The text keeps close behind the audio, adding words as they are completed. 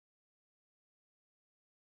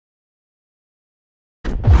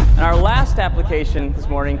And our last application this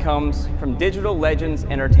morning comes from Digital Legends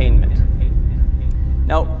Entertainment.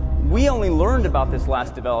 Now, we only learned about this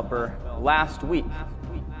last developer last week.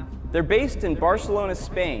 They're based in Barcelona,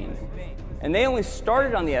 Spain, and they only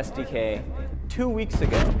started on the SDK 2 weeks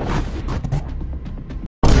ago.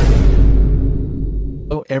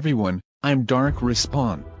 Hello everyone, I'm Dark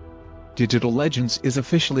Respawn. Digital Legends is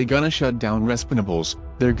officially gonna shut down Respawnables.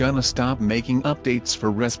 They're gonna stop making updates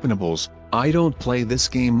for Respawnables. I don't play this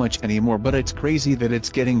game much anymore, but it's crazy that it's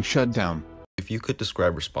getting shut down. If you could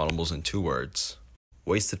describe Respawnables in 2 words,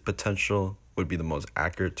 wasted potential would be the most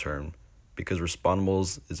accurate term, because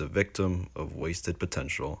Respawnables is a victim of wasted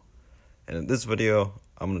potential. And in this video,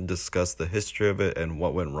 I'm going to discuss the history of it and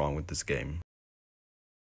what went wrong with this game.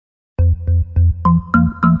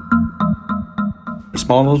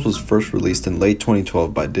 Respawnables was first released in late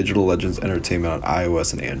 2012 by Digital Legends Entertainment on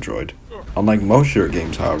iOS and Android. Unlike most shooter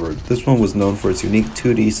games, however, this one was known for its unique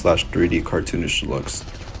 2D/3D cartoonish looks.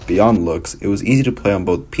 Beyond looks, it was easy to play on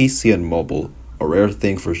both PC and mobile, a rare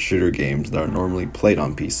thing for shooter games that are normally played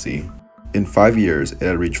on PC. In 5 years, it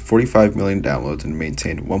had reached 45 million downloads and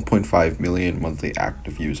maintained 1.5 million monthly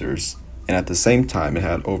active users. And at the same time, it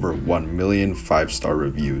had over 1 million 5-star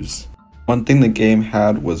reviews. One thing the game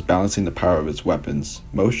had was balancing the power of its weapons.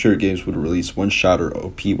 Most shooter games would release one-shot or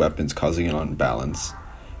OP weapons, causing an unbalance.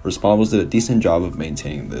 Respawnables did a decent job of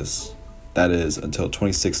maintaining this. That is, until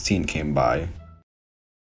 2016 came by.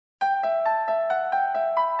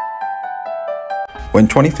 When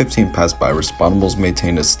 2015 passed by, Respawnables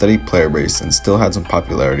maintained a steady player base and still had some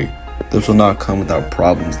popularity. This will not come without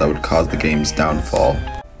problems that would cause the game's downfall.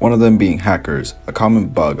 One of them being hackers, a common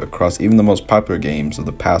bug across even the most popular games of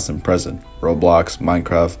the past and present, Roblox,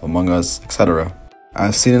 Minecraft, Among Us, etc.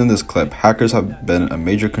 As seen in this clip, hackers have been a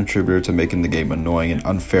major contributor to making the game annoying and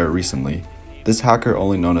unfair recently. This hacker,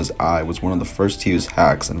 only known as I, was one of the first to use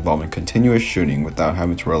hacks involving continuous shooting without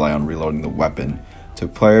having to rely on reloading the weapon. To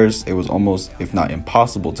players, it was almost, if not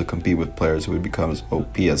impossible, to compete with players who would become as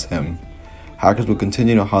OP as him. Hackers would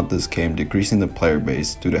continue to haunt this game, decreasing the player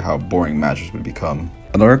base due to how boring matches would become.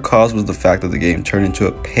 Another cause was the fact that the game turned into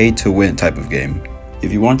a pay-to-win type of game.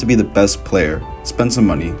 If you wanted to be the best player, spend some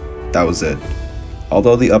money, that was it.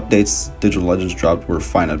 Although the updates Digital Legends dropped were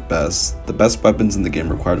fine at best, the best weapons in the game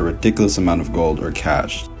required a ridiculous amount of gold or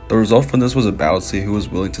cash. The result from this was a battle to see who was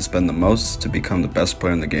willing to spend the most to become the best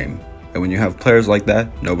player in the game. And when you have players like that,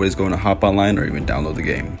 nobody's going to hop online or even download the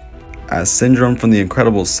game. As Syndrome from The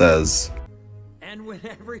Incredibles says, "And when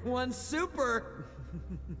everyone's super,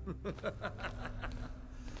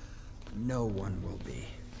 no one will be."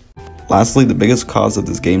 Lastly, the biggest cause of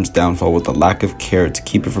this game's downfall was the lack of care to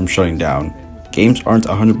keep it from shutting down. Games aren't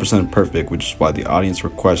 100% perfect, which is why the audience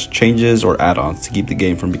requests changes or add-ons to keep the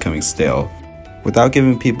game from becoming stale. Without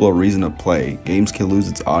giving people a reason to play, games can lose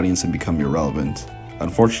its audience and become irrelevant.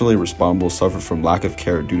 Unfortunately, Respawnables suffered from lack of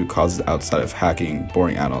care due to causes outside of hacking,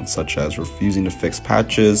 boring add-ons such as refusing to fix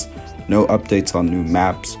patches, no updates on new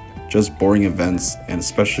maps, just boring events, and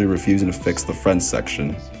especially refusing to fix the friends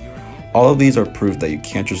section. All of these are proof that you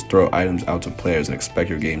can't just throw items out to players and expect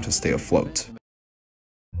your game to stay afloat.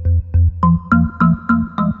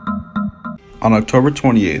 On October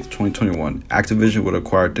 28, 2021, Activision would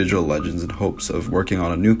acquire Digital Legends in hopes of working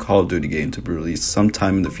on a new Call of Duty game to be released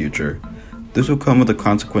sometime in the future. This would come with the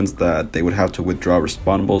consequence that they would have to withdraw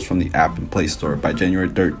Respawnables from the app and Play Store by January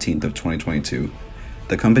 13th of 2022.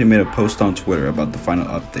 The company made a post on Twitter about the final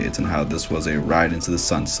updates and how this was a ride into the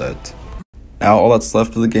sunset. Now all that's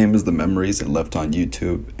left of the game is the memories it left on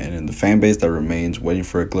YouTube and in the fanbase that remains waiting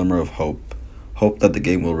for a glimmer of hope. Hope that the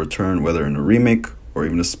game will return, whether in a remake or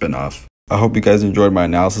even a spin-off. I hope you guys enjoyed my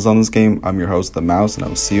analysis on this game. I'm your host, The Mouse, and I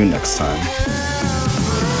will see you next time.